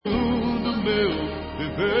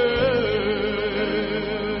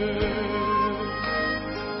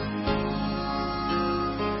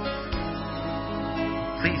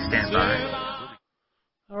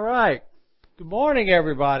morning,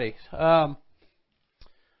 everybody.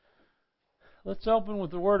 Let's open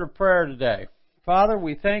with a word of prayer today. Father,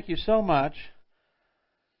 we thank you so much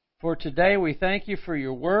for today. We thank you for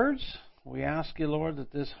your words. We ask you, Lord,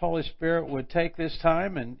 that this Holy Spirit would take this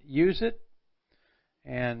time and use it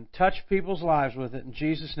and touch people's lives with it in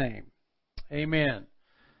Jesus' name. Amen.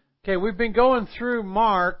 Okay, we've been going through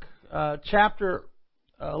Mark chapter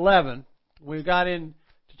 11. We got into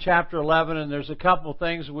chapter 11, and there's a couple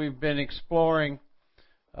things we've been exploring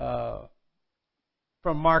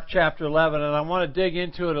from Mark chapter 11, and I want to dig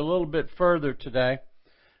into it a little bit further today.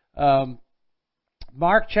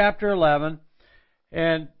 Mark chapter 11,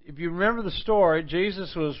 and if you remember the story,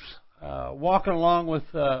 Jesus was walking along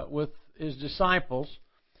with his disciples,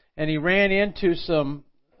 and he ran into some.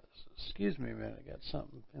 Excuse me a minute, I got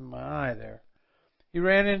something in my eye there. He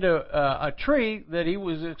ran into a tree that he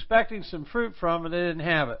was expecting some fruit from, and they didn't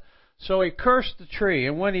have it. So he cursed the tree,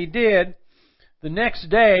 and when he did, the next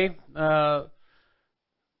day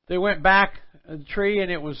they went back to the tree, and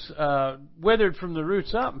it was withered from the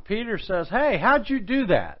roots up. And Peter says, "Hey, how'd you do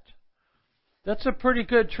that? That's a pretty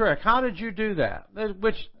good trick. How did you do that?"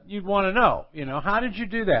 Which you'd want to know, how did you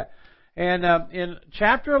do that? And in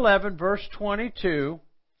chapter 11, verse 22,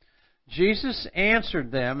 Jesus answered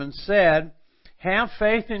them and said, "Have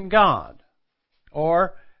faith in God."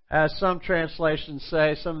 Or, as some translations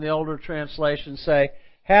say, some of the older translations say,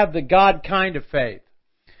 "Have the God kind of faith."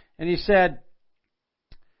 And he said,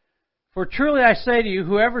 "For truly I say to you,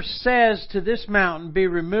 whoever says to this mountain, 'Be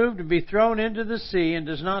removed and be thrown into the sea,' and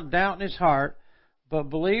does not doubt in his heart, but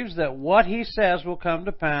believes that what he says will come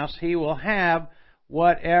to pass, he will have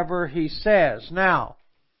whatever he says." Now,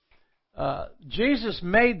 Jesus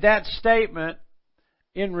made that statement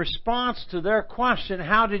in response to their question,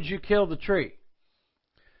 "How did you kill the tree?"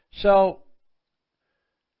 So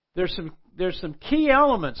there's some key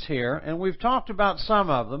elements here, and we've talked about some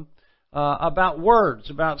of them, about words,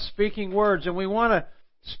 about speaking words, and we want to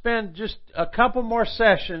spend just a couple more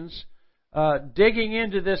sessions digging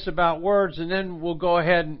into this about words, and then we'll go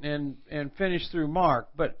ahead and finish through Mark.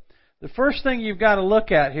 But the first thing you've got to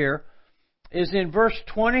look at here is in verse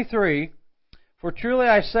 23, "For truly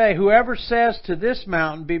I say, whoever says to this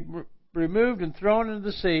mountain, 'Be removed and thrown into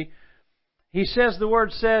the sea,'" he says the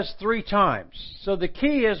word "says" 3 times. So the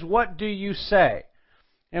key is, what do you say?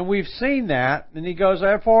 And we've seen that. And he goes,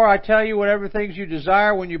 "Therefore I tell you, whatever things you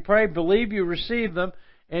desire when you pray, believe you receive them,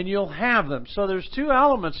 and you'll have them." So there's 2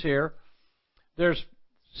 elements here. There's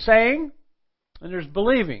saying, and there's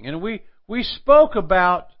believing. And we spoke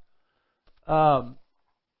about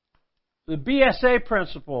the BSA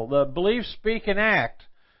principle, the believe, speak, and act.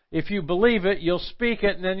 If you believe it, you'll speak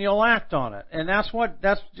it, and then you'll act on it. And that's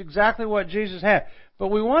exactly what Jesus had. But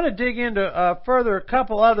we want to dig into further a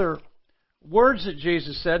couple other words that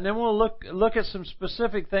Jesus said, and then we'll look at some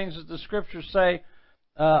specific things that the Scriptures say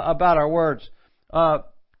about our words.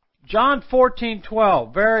 John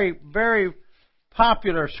 14:12, very, very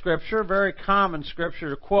popular Scripture, very common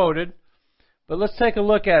Scripture quoted. But let's take a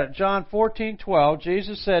look at it. John 14:12,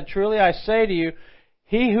 Jesus said, "Truly I say to you,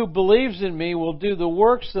 he who believes in me will do the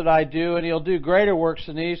works that I do, and he'll do greater works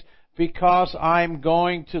than these, because I'm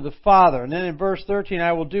going to the Father." And then in verse 13,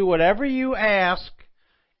 "I will do whatever you ask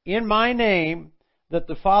in my name, that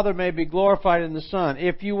the Father may be glorified in the Son.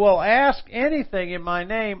 If you will ask anything in my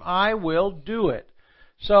name, I will do it."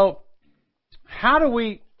 So, how do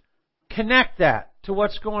we connect that to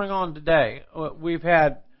what's going on today? We've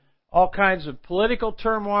had all kinds of political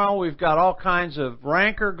turmoil. We've got all kinds of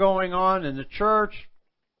rancor going on in the church,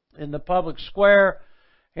 in the public square.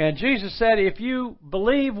 And Jesus said, if you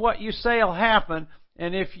believe what you say will happen,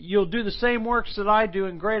 and if you'll do the same works that I do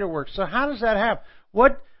and greater works. So how does that happen?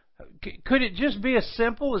 Could it just be as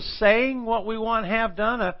simple as saying what we want to have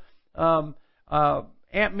done?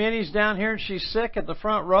 Aunt Minnie's down here and she's sick at the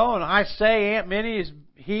front row, and I say Aunt Minnie is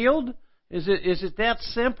healed. Is it that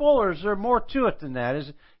simple, or is there more to it than that?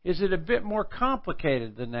 Is it a bit more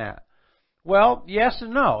complicated than that? Well, yes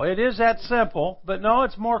and no. It is that simple, but no,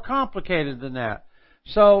 it's more complicated than that.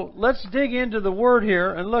 So let's dig into the Word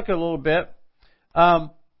here and look a little bit.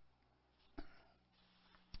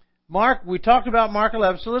 We talked about Mark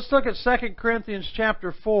 11, so let's look at 2 Corinthians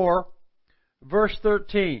chapter 4, verse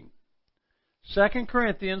 13. 2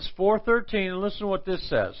 Corinthians 4:13, and listen to what this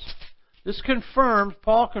says.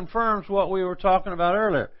 Paul confirms what we were talking about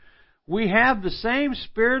earlier. "We have the same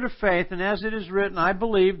spirit of faith, and as it is written, 'I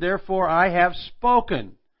believe, therefore I have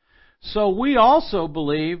spoken.' So we also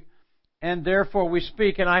believe, and therefore we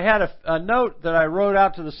speak." And I had a note that I wrote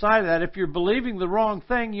out to the side of that. If you're believing the wrong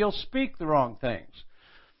thing, you'll speak the wrong things.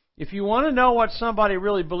 If you want to know what somebody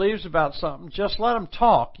really believes about something, just let them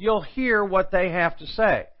talk. You'll hear what they have to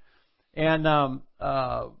say. And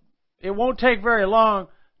it won't take very long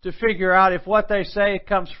to figure out if what they say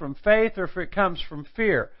comes from faith or if it comes from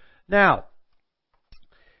fear. Now,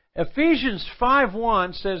 Ephesians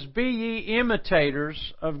 5:1 says, "Be ye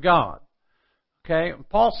imitators of God." Okay?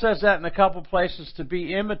 Paul says that in a couple places, to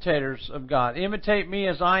be imitators of God. Imitate me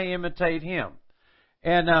as I imitate Him.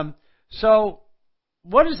 And so,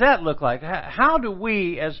 what does that look like? How do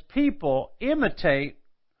we as people imitate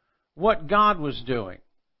what God was doing?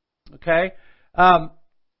 Okay?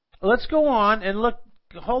 Let's go on and look.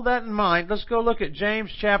 Hold that in mind. Let's go look at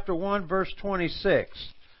James chapter 1, verse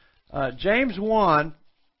 26. James 1,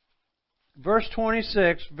 verse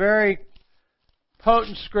 26, very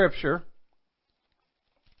potent scripture.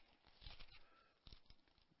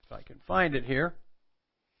 If I can find it here.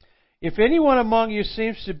 "If anyone among you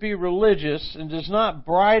seems to be religious and does not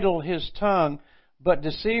bridle his tongue, but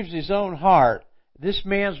deceives his own heart, this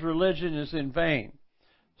man's religion is in vain."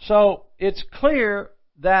 So, it's clear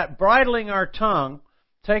that bridling our tongue,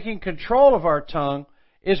 taking control of our tongue,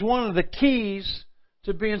 is one of the keys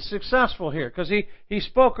to being successful here. Because he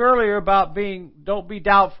spoke earlier about don't be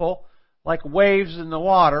doubtful, like waves in the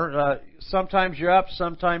water. Sometimes you're up,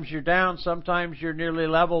 sometimes you're down, sometimes you're nearly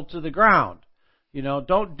level to the ground.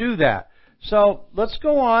 Don't do that. So let's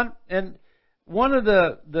go on. And one of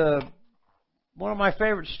my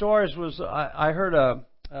favorite stories was I heard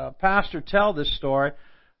a pastor tell this story.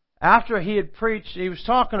 After he had preached, he was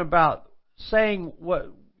talking about saying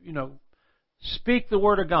speak the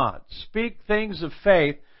Word of God, speak things of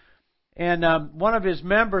faith. And one of his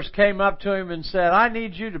members came up to him and said, "I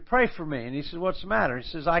need you to pray for me." And he said, "What's the matter?" He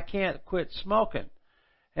says, "I can't quit smoking."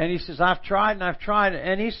 And he says, "I've tried and I've tried."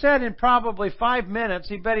 And he said in probably 5 minutes,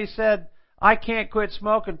 he said, "I can't quit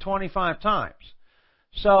smoking 25 times.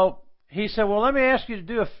 So he said, "Well, let me ask you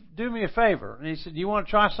to do me a favor." And he said, "Do you want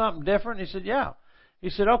to try something different?" And he said, "Yeah." He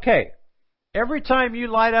said, "Okay, every time you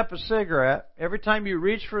light up a cigarette, every time you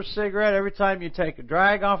reach for a cigarette, every time you take a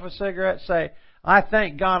drag off a cigarette, say, 'I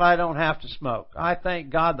thank God I don't have to smoke. I thank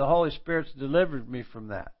God the Holy Spirit's delivered me from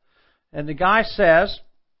that.'" And the guy says,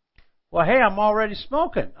 "Well, hey, I'm already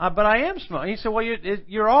smoking, but I am smoking." He said, "Well,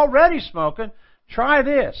 you're already smoking. Try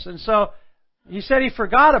this." And so he said he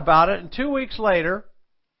forgot about it, and 2 weeks later,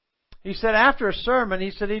 he said after a sermon,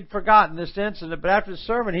 he said he'd forgotten this incident, but after the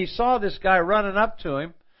sermon, he saw this guy running up to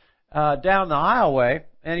him down the aisleway,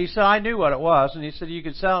 and he said, "I knew what it was." And he said, you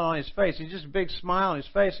could tell it on his face. He just a big smile on his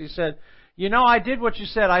face. He said, "I did what you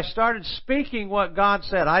said. I started speaking what God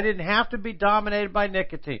said. I didn't have to be dominated by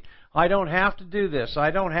nicotine. I don't have to do this.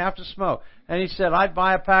 I don't have to smoke." And he said, "I'd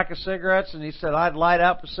buy a pack of cigarettes," and he said, "I'd light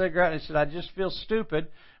up a cigarette," and he said, "I just feel stupid,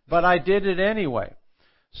 but I did it anyway."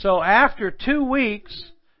 So after 2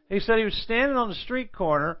 weeks, he said he was standing on the street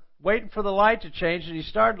corner waiting for the light to change, and he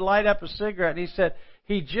started to light up a cigarette, and he said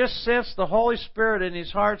he just sensed the Holy Spirit in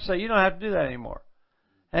his heart say, "You don't have to do that anymore."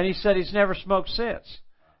 And he said he's never smoked since.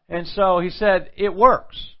 And so he said, it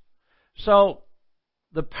works. So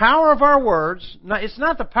the power of our words, it's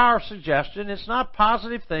not the power of suggestion, it's not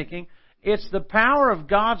positive thinking, it's the power of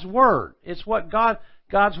God's Word. It's what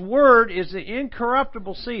God's Word is the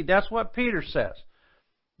incorruptible seed. That's what Peter says.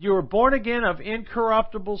 You were born again of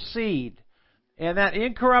incorruptible seed. And that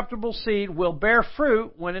incorruptible seed will bear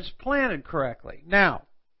fruit when it's planted correctly. Now,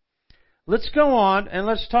 let's go on and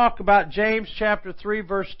let's talk about James chapter 3,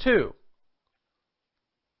 verse 2.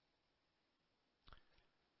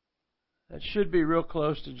 That should be real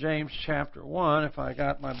close to James chapter 1 if I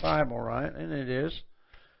got my Bible right, and it is.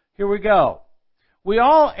 Here we go. "We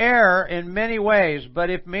all err in many ways, but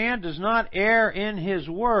if man does not err in his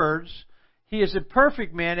words, he is a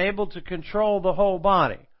perfect man, able to control the whole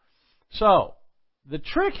body." So, the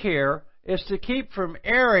trick here is to keep from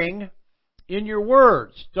erring in your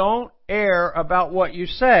words. Don't err about what you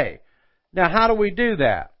say. Now, how do we do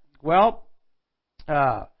that? Well,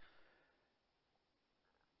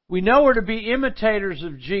 we know we're to be imitators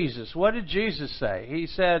of Jesus. What did Jesus say? He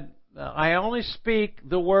said, "I only speak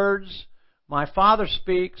the words my Father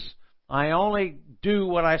speaks. I only do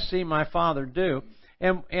what I see my Father do."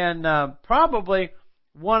 And probably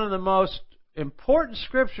one of the most important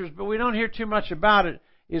scriptures, but we don't hear too much about it,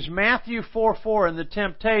 is Matthew 4:4 in the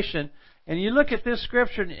temptation. And you look at this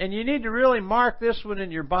scripture, and you need to really mark this one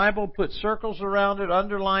in your Bible, put circles around it,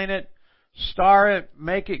 underline it, star it,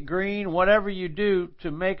 make it green, whatever you do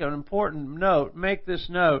to make an important note, make this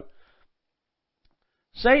note.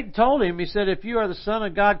 Satan told him, he said, "If you are the Son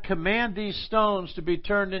of God, command these stones to be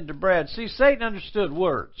turned into bread." See, Satan understood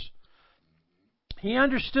words. He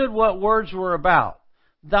understood what words were about.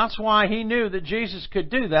 That's why he knew that Jesus could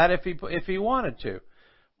do that if he wanted to.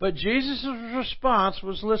 But Jesus' response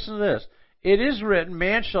was, listen to this. It is written,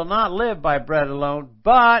 man shall not live by bread alone,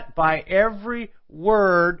 but by every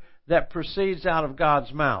word that proceeds out of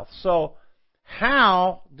God's mouth. So,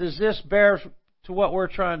 how does this bear to what we're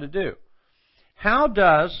trying to do? How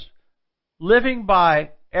does living by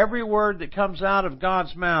every word that comes out of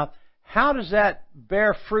God's mouth, how does that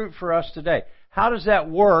bear fruit for us today? How does that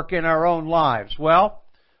work in our own lives? Well,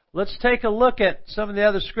 let's take a look at some of the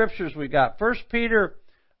other scriptures we got. 1 Peter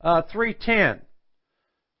 3:10.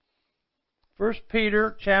 1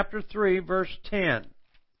 Peter chapter 3, verse 10.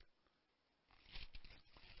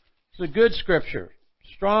 It's a good scripture,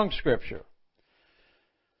 strong scripture.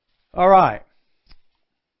 All right.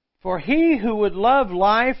 For he who would love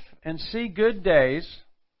life and see good days,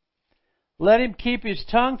 let him keep his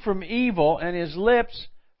tongue from evil and his lips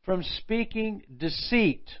from speaking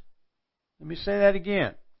deceit. Let me say that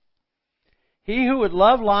again. He who would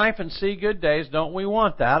love life and see good days, don't we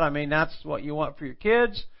want that? I mean, that's what you want for your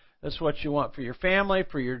kids. That's what you want for your family,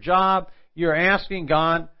 for your job. You're asking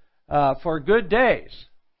God for good days.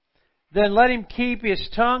 Then let him keep his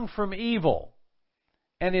tongue from evil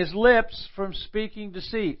and his lips from speaking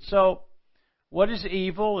deceit. So, what is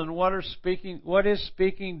evil and what is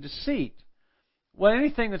speaking deceit? Well,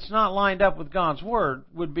 anything that's not lined up with God's Word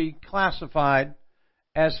would be classified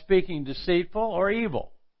as speaking deceitful or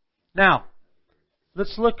evil. Now,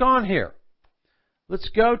 let's look on here. Let's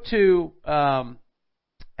go to,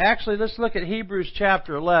 let's look at Hebrews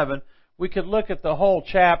chapter 11. We could look at the whole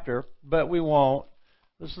chapter, but we won't.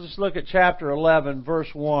 Let's just look at chapter 11, verse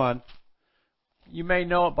 1. You may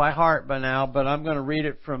know it by heart by now, but I'm going to read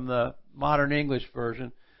it from the Modern English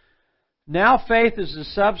Version. Now faith is the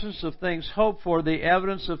substance of things hoped for, the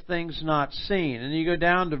evidence of things not seen. And you go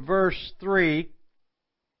down to verse 3.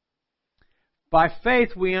 By faith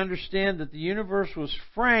we understand that the universe was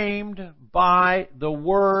framed by the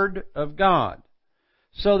Word of God,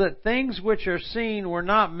 so that things which are seen were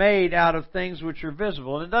not made out of things which are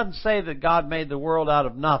visible. And it doesn't say that God made the world out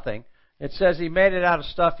of nothing. It says He made it out of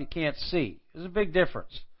stuff you can't see. There's a big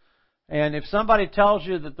difference. And if somebody tells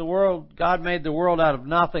you that God made the world out of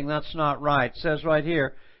nothing, that's not right. It says right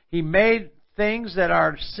here, He made things that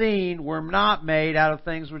are seen were not made out of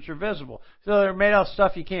things which are visible. So they're made out of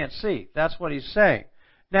stuff you can't see. That's what He's saying.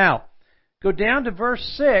 Now, go down to verse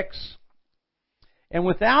 6. And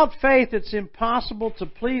without faith it's impossible to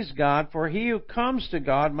please God, for he who comes to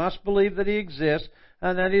God must believe that He exists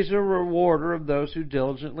and that He's a rewarder of those who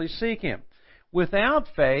diligently seek Him. Without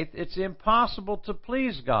faith it's impossible to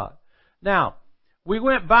please God. Now, we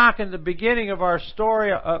went back in the beginning of our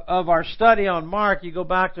story, of our study on Mark. You go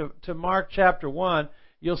back to Mark chapter 1,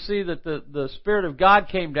 you'll see that the Spirit of God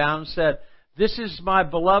came down and said, "This is my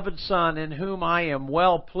beloved Son in whom I am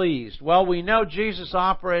well pleased." Well, we know Jesus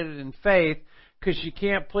operated in faith because you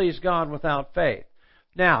can't please God without faith.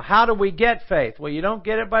 Now, how do we get faith? Well, you don't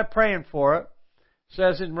get it by praying for it. It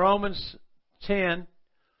says in Romans 10,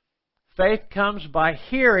 faith comes by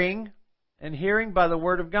hearing, and hearing by the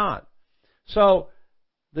Word of God. So,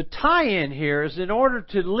 the tie-in here is in order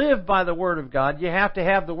to live by the Word of God, you have to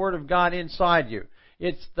have the Word of God inside you.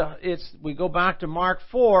 We go back to Mark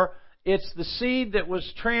 4, it's the seed that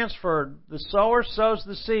was transferred. The sower sows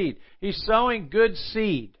the seed. He's sowing good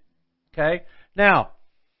seed. Okay? Now,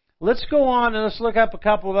 let's go on and let's look up a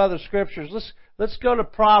couple of other scriptures. Let's go to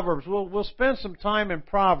Proverbs. We'll spend some time in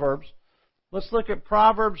Proverbs. Let's look at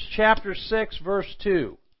Proverbs chapter 6, verse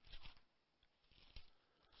 2.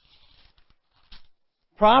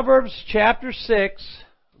 Proverbs chapter 6,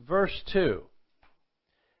 verse 2.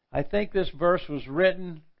 I think this verse was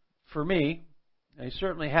written for me. He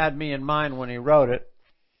certainly had me in mind when he wrote it.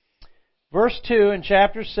 Verse 2 in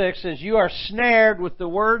chapter 6 says, "You are snared with the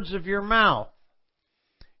words of your mouth.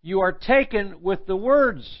 You are taken with the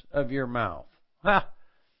words of your mouth."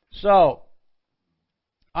 So,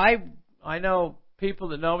 I know people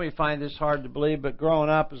that know me find this hard to believe, but growing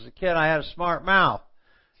up as a kid, I had a smart mouth.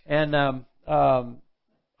 And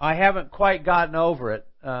I haven't quite gotten over it,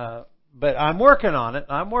 but I'm working on it.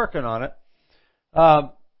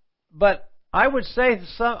 But I would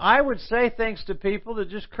say things to people that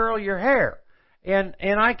just curl your hair, and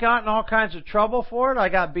I got in all kinds of trouble for it. I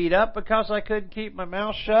got beat up because I couldn't keep my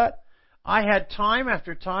mouth shut. I had time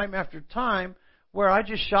after time after time where I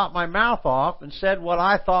just shot my mouth off and said what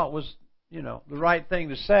I thought was, the right thing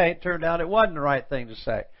to say. It turned out it wasn't the right thing to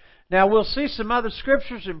say. Now we'll see some other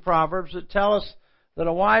scriptures in Proverbs that tell us that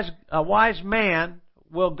a wise man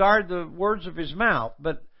will guard the words of his mouth.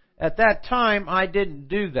 But at that time, I didn't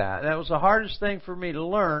do that. That was the hardest thing for me to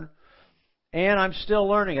learn. and I'm still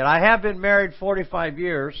learning it. I have been married 45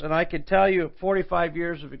 years, and I can tell you 45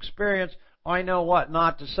 years of experience, I know what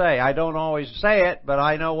not to say. I don't always say it, but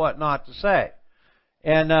I know what not to say.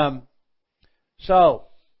 And so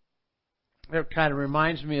it kind of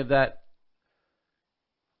reminds me of that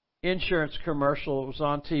insurance commercial. It was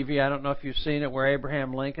on TV. I don't know if you've seen it, where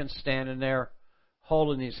Abraham Lincoln's standing there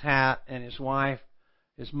holding his hat, and his wife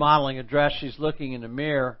is modeling a dress. She's looking in the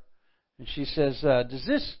mirror, and she says, does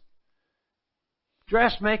this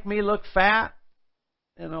dress make me look fat?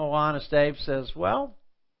 And Honest Abe says, well,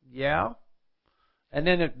 yeah. And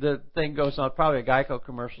then the thing goes on, probably a Geico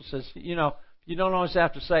commercial, says, you don't always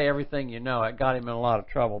have to say everything you know. It got him in a lot of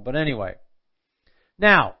trouble. But anyway.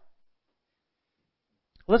 Now,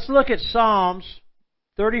 let's look at Psalms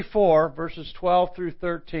 34, verses 12 through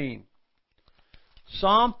 13.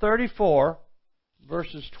 Psalm 34,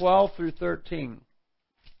 verses 12 through 13.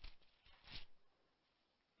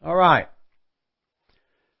 All right.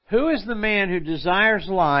 Who is the man who desires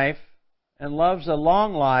life and loves a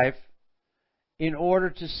long life in order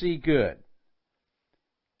to see good?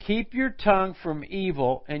 Keep your tongue from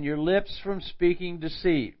evil and your lips from speaking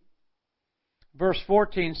deceit. Verse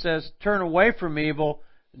 14 says, turn away from evil,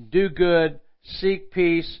 do good, seek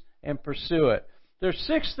peace, and pursue it. There's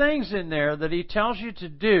 6 things in there that he tells you to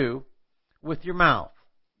do with your mouth.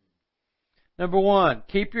 Number 1,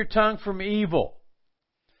 keep your tongue from evil.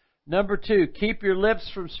 Number 2, keep your lips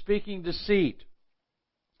from speaking deceit.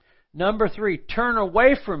 Number 3, turn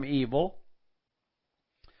away from evil.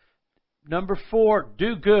 Number 4,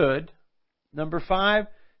 do good. Number 5,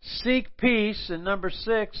 seek peace. And number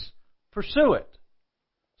 6, pursue it.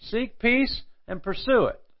 Seek peace and pursue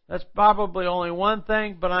it. That's probably only one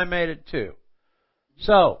thing, but I made it 2.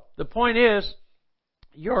 So, the point is,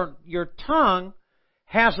 your tongue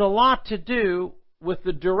has a lot to do with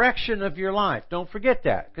the direction of your life. Don't forget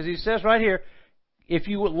that. Because he says right here, if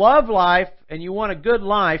you love life and you want a good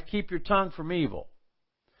life, keep your tongue from evil.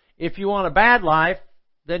 If you want a bad life,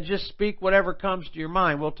 then just speak whatever comes to your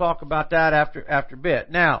mind. We'll talk about that after a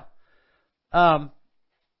bit. Now,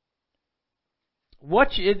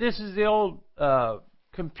 this is the old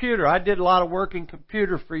computer. I did a lot of work in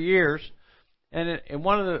computer for years. And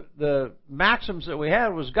one of the maxims that we had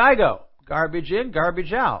was GIGO. Garbage in,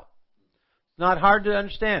 garbage out. Not hard to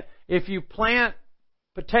understand. If you plant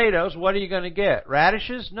potatoes, what are you going to get?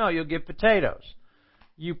 Radishes? No, you'll get potatoes.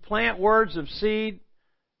 You plant words of seed.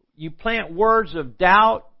 You plant words of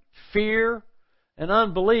doubt, fear, and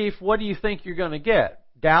unbelief. What do you think you're going to get?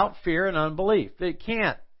 Doubt, fear, and unbelief. It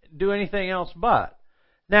can't do anything else but.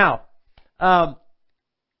 Now,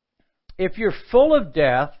 if you're full of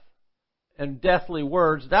death and deathly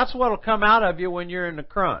words, that's what will come out of you when you're in the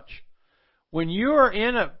crunch. When you are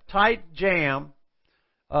in a tight jam,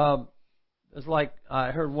 it's like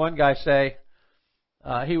I heard one guy say,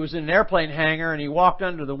 he was in an airplane hangar and he walked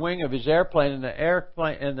under the wing of his airplane,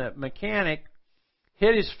 and the mechanic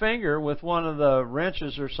hit his finger with one of the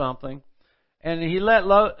wrenches or something, and he let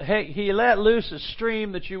loose a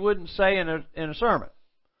stream that you wouldn't say in a sermon.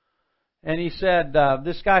 And he said,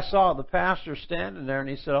 this guy saw the pastor standing there, and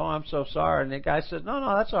he said, oh, I'm so sorry. And the guy said,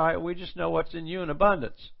 no, that's all right. We just know what's in you in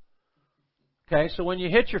abundance. Okay, so when you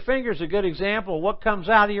hit your finger is a good example of what comes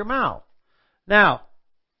out of your mouth. Now,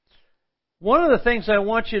 one of the things I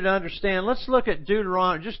want you to understand, let's look at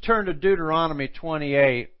Deuteronomy. Just turn to Deuteronomy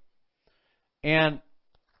 28. And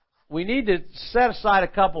we need to set aside a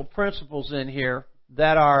couple principles in here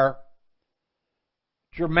that are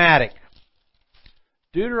dramatic.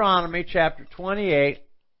 Deuteronomy chapter 28,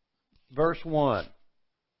 verse 1.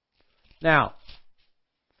 Now,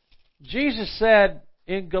 Jesus said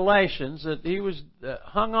in Galatians that he was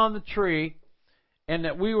hung on the tree and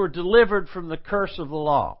that we were delivered from the curse of the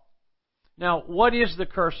law. Now, what is the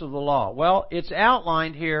curse of the law? Well, it's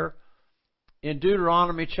outlined here in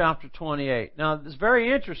Deuteronomy chapter 28. Now, it's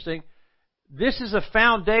very interesting. This is a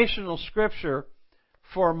foundational scripture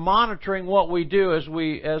for monitoring what we do as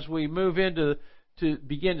we move into to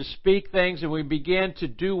begin to speak things and we begin to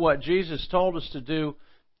do what Jesus told us to do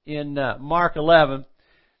in Mark 11.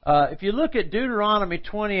 If you look at Deuteronomy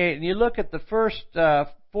 28 and you look at the first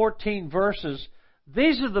 14 verses,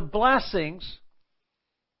 these are the blessings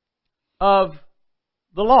of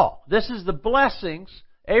the law. This is the blessings,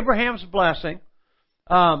 Abraham's blessing.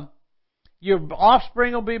 Your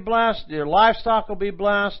offspring will be blessed. Your livestock will be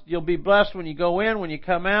blessed. You'll be blessed when you go in, when you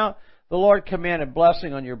come out. The Lord commanded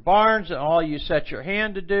blessing on your barns and all you set your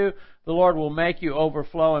hand to do. The Lord will make you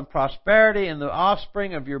overflow in prosperity in the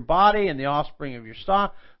offspring of your body and the offspring of your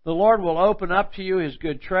stock. The Lord will open up to you His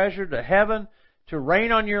good treasure to heaven to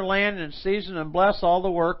rain on your land in season and bless all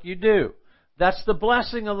the work you do. That's the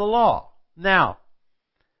blessing of the law. Now,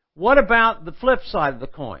 what about the flip side of the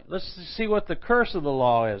coin? Let's see what the curse of the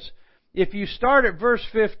law is. If you start at verse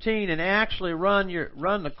 15 and actually run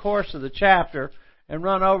the course of the chapter and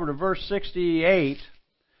run over to verse 68,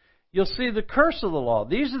 you'll see the curse of the law.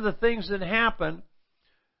 These are the things that happen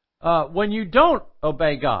when you don't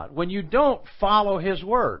obey God, when you don't follow His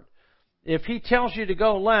Word. If He tells you to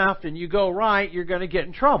go left and you go right, you're going to get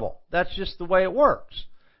in trouble. That's just the way it works.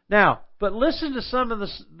 Now, but listen to some of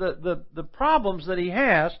the problems that He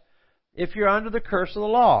has if you're under the curse of the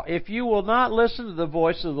law. If you will not listen to the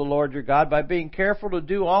voice of the Lord your God by being careful to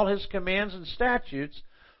do all His commands and statutes,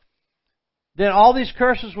 then all these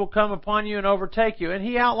curses will come upon you and overtake you. And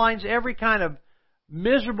He outlines every kind of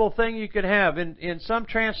miserable thing you could have. In some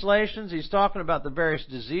translations, He's talking about the various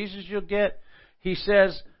diseases you'll get. He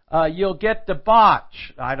says, you'll get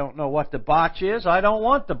debauch. I don't know what debauch is. I don't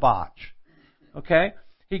want debauch. Okay?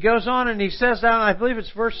 He goes on and he says down, I believe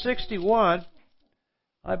it's verse 61.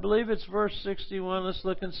 Let's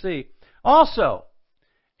look and see. Also,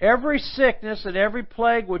 every sickness and every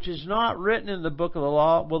plague which is not written in the book of the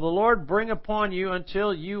law will the Lord bring upon you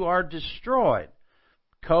until you are destroyed.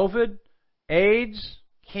 COVID, AIDS,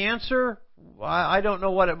 cancer, I don't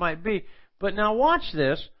know what it might be. But now watch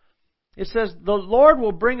this. It says, the Lord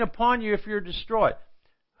will bring upon you if you're destroyed.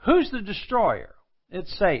 Who's the destroyer?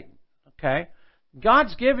 It's Satan. Okay?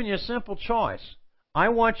 God's given you a simple choice. I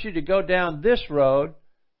want you to go down this road.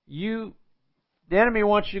 The enemy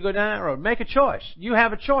wants you to go down that road. Make a choice. You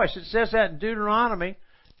have a choice. It says that in Deuteronomy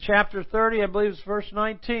chapter 30, I believe it's verse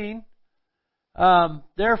 19.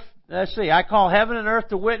 Let's see. I call heaven and earth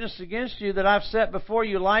to witness against you that I've set before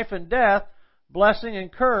you life and death, blessing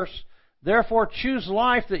and curse. Therefore choose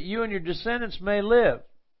life that you and your descendants may live.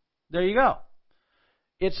 There you go.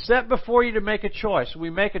 It's set before you to make a choice. We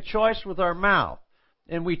make a choice with our mouth.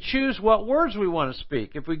 And we choose what words we want to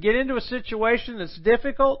speak. If we get into a situation that's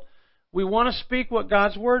difficult, we want to speak what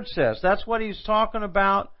God's Word says. That's what He's talking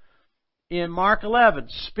about in Mark 11.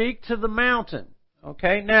 Speak to the mountain.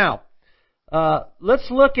 Okay, now,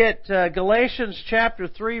 let's look at Galatians chapter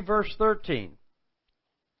 3, verse 13.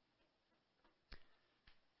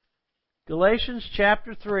 Galatians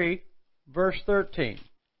chapter 3, verse 13.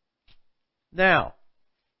 Now,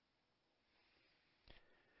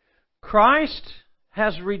 Christ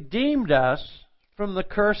has redeemed us from the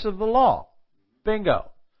curse of the law. Bingo.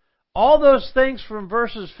 All those things from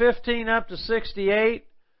verses 15 up to 68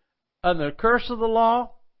 on the curse of the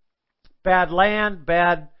law, bad land,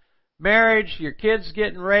 bad marriage, your kids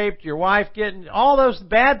getting raped, your wife getting, all those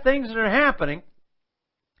bad things that are happening,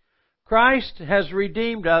 Christ has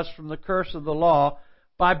redeemed us from the curse of the law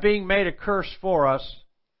by being made a curse for us.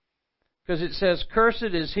 Because it says, cursed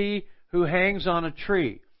is he who hangs on a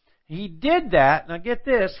tree. He did that, now get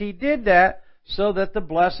this, He did that so that the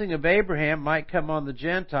blessing of Abraham might come on the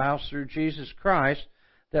Gentiles through Jesus Christ,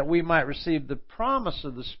 that we might receive the promise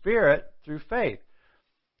of the Spirit through faith.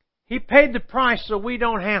 He paid the price so we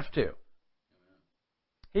don't have to.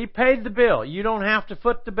 He paid the bill. You don't have to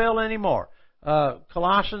foot the bill anymore.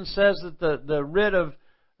 Colossians says that the writ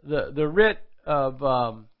of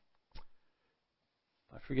I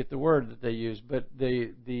forget the word that they use, but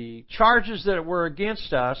the charges that were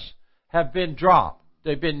against us have been dropped.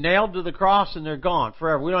 They've been nailed to the cross and they're gone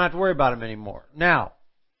forever. We don't have to worry about them anymore. Now,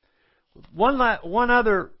 one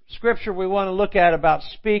other scripture we want to look at about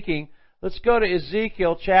speaking. Let's go to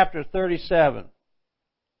Ezekiel chapter 37.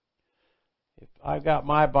 If I've got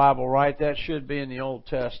my Bible right, that should be in the Old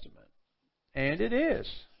Testament. And it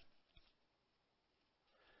is.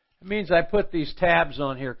 It means I put these tabs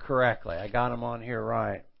on here correctly. I got them on here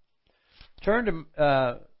right. Turn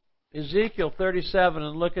to Ezekiel 37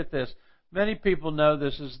 and look at this. Many people know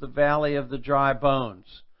this is the valley of the dry bones.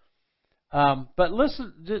 But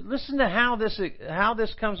listen to how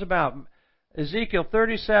this comes about. Ezekiel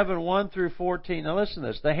 37, 1 through 14. Now listen to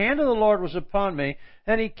this. The hand of the Lord was upon me,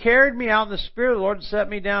 and He carried me out in the Spirit of the Lord and set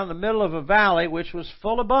me down in the middle of a valley which was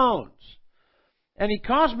full of bones. And He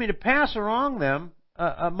caused me to pass among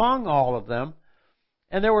all of them.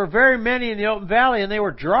 And there were very many in the open valley, and they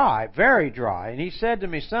were dry, very dry. And He said to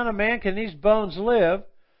me, Son of man, can these bones live?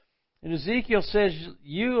 And Ezekiel says,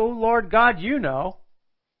 You, O Lord God, you know.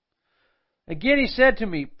 Again He said to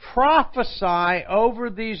me, Prophesy over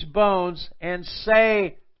these bones and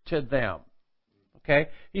say to them. Okay?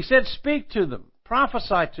 He said, Speak to them.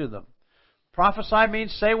 Prophesy to them. Prophesy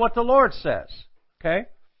means say what the Lord says. Okay?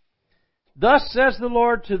 Thus says the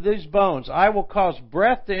Lord to these bones, I will cause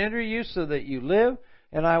breath to enter you so that you live,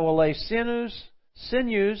 and I will lay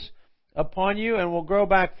sinews upon you, and will grow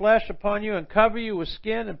back flesh upon you, and cover you with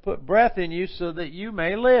skin, and put breath in you so that you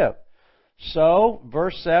may live. So,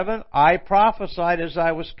 verse 7, I prophesied as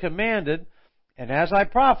I was commanded, and as I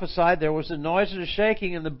prophesied, there was a noise and a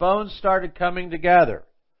shaking, and the bones started coming together.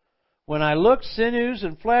 When I looked, sinews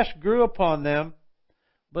and flesh grew upon them,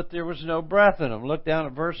 but there was no breath in them. Look down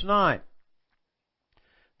at verse 9.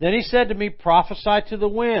 Then he said to me, prophesy to the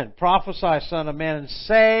wind. Prophesy, son of man, and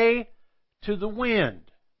say to the wind.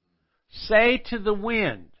 Say to the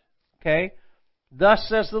wind. Okay? Thus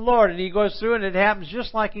says the Lord. And he goes through and it happens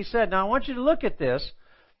just like he said. Now I want you to look at this.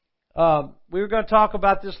 We were going to talk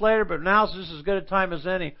about this later, but now's just as good a time as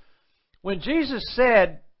any. When Jesus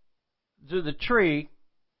said to the tree,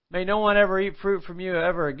 may no one ever eat fruit from you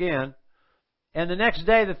ever again, and the next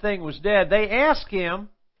day the thing was dead, they asked him,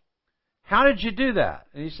 how did you do that?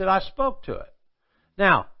 And he said, I spoke to it.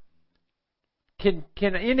 Now, can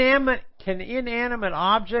inanimate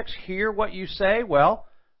objects hear what you say? Well,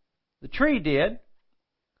 the tree did.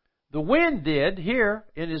 The wind did here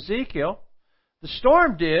in Ezekiel. The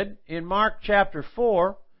storm did in Mark chapter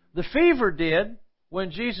 4. The fever did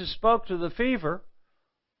when Jesus spoke to the fever.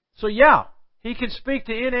 So yeah, he can speak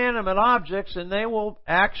to inanimate objects and they will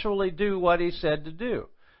actually do what he said to do.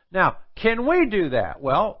 Now, can we do that?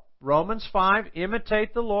 Well, Romans 5,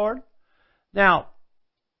 imitate the Lord. Now,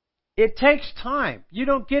 it takes time. You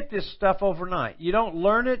don't get this stuff overnight. You don't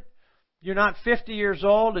learn it. You're not 50 years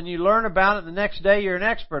old and you learn about it the next day you're an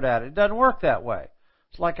expert at it. It doesn't work that way.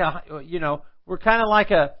 It's like we're kind of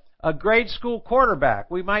like a grade school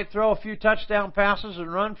quarterback. We might throw a few touchdown passes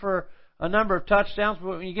and run for a number of touchdowns,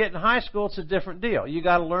 but when you get in high school, it's a different deal. You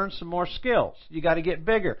got to learn some more skills. You got to get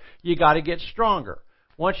bigger. You got to get stronger.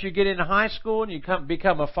 Once you get into high school and you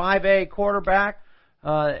become a 5A quarterback,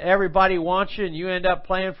 everybody wants you and you end up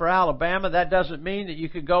playing for Alabama. That doesn't mean that you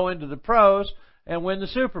could go into the pros and win the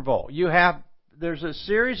Super Bowl. There's a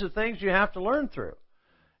series of things you have to learn through.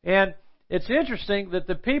 And it's interesting that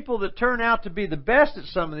the people that turn out to be the best at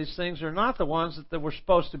some of these things are not the ones that were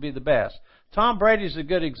supposed to be the best. Tom Brady's a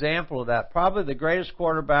good example of that. Probably the greatest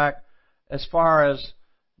quarterback as far as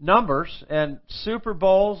numbers and Super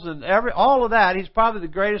Bowls and all of that. He's probably the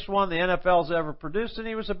greatest one the NFL's ever produced, and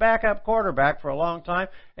he was a backup quarterback for a long time,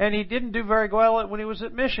 and he didn't do very well when he was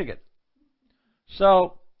at Michigan.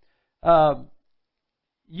 So,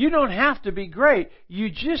 you don't have to be great. You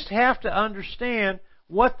just have to understand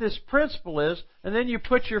what this principle is, and then you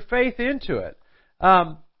put your faith into it.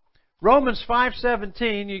 Romans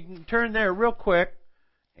 5:17, you can turn there real quick,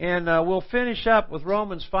 and we'll finish up with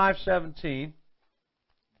Romans 5:17.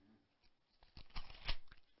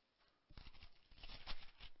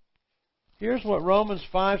 Here's what Romans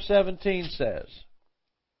 5:17 says.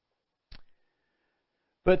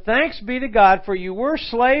 But thanks be to God, for you were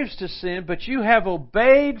slaves to sin, but you have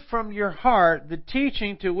obeyed from your heart the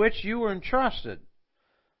teaching to which you were entrusted.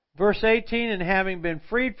 Verse 18, and having been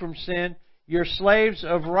freed from sin, you're slaves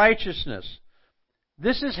of righteousness.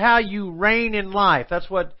 This is how you reign in life. That's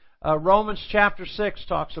what Romans chapter 6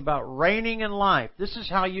 talks about, reigning in life. This is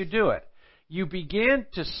how you do it. You begin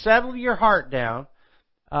to settle your heart down.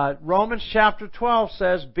 Romans chapter 12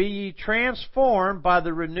 says, be ye transformed by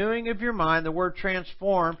the renewing of your mind. The word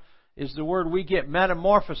transform is the word we get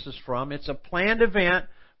metamorphosis from. It's a planned event,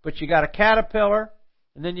 but you got a caterpillar,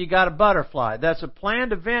 and then you got a butterfly. That's a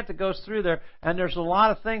planned event that goes through there, and there's a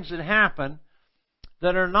lot of things that happen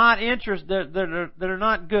that are not that are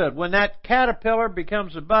not good. When that caterpillar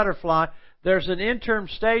becomes a butterfly, there's an interim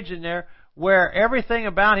stage in there where everything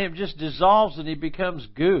about him just dissolves and he becomes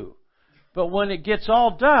goo. But when it gets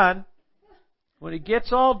all done,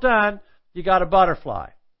 you got a butterfly.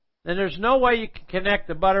 And there's no way you can connect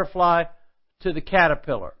the butterfly to the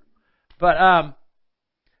caterpillar. But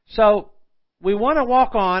so we want to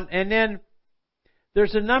walk on, and then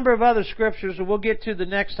there's a number of other scriptures that we'll get to the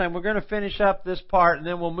next time. We're going to finish up this part, and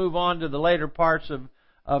then we'll move on to the later parts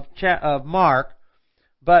of Mark.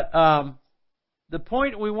 But the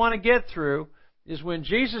point we want to get through is when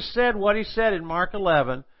Jesus said what He said in Mark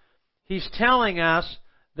 11, He's telling us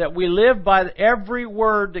that we live by every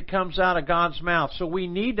word that comes out of God's mouth. So we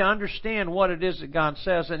need to understand what it is that God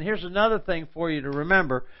says. And here's another thing for you to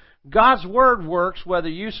remember. God's Word works whether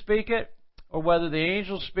you speak it or whether the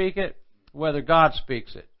angels speak it, whether God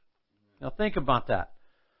speaks it. Now think about that.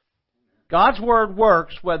 God's Word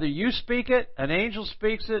works whether you speak it, an angel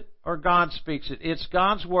speaks it, or God speaks it. It's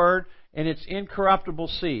God's Word, and it's incorruptible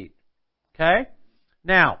seed. Okay?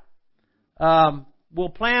 Now, we'll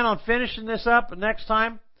plan on finishing this up next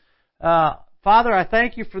time. Father, I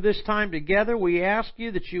thank You for this time together. We ask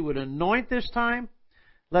You that You would anoint this time.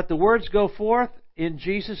 Let the words go forth in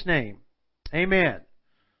Jesus' name. Amen.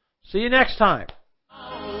 See you next time.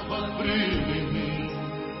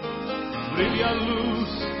 Brilha a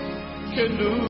luz can do.